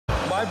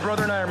My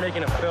brother and I are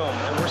making a film,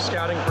 and we're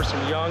scouting for some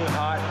young,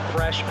 hot,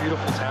 fresh,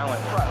 beautiful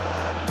talent. Bro.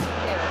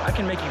 Yeah. I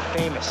can make you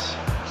famous.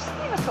 Just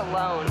leave us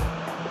alone,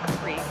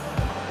 creep.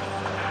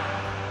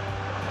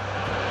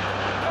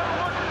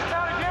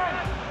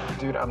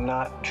 Dude, I'm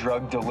not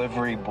drug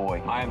delivery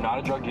boy. I am not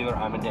a drug dealer,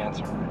 I'm a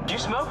dancer. Do you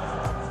smoke?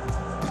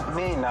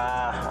 Me,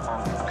 nah.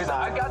 Because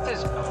I got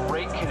this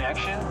great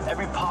connection.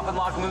 Every pop and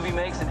lock movie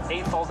makes, an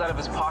 8 falls out of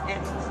his pocket.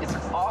 It's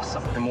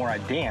awesome. The more I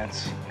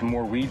dance, the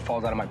more weed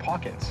falls out of my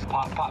pockets.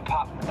 Pop, pop,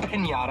 pop,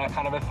 pinata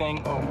kind of a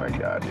thing. Oh my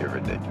God, you're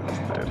ridiculous,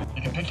 dude.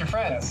 You can pick your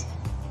friends,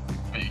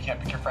 but you can't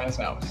pick your friend's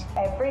nose.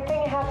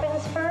 Everything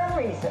happens for a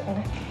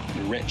reason.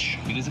 You're rich.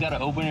 You just gotta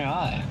open your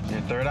eye.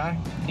 Your third eye?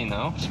 You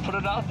know, just put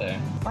it out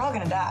there. We're all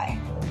gonna die.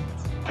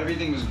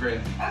 Everything was great.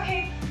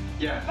 Okay.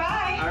 Yeah.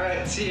 Bye. All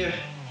right, see ya.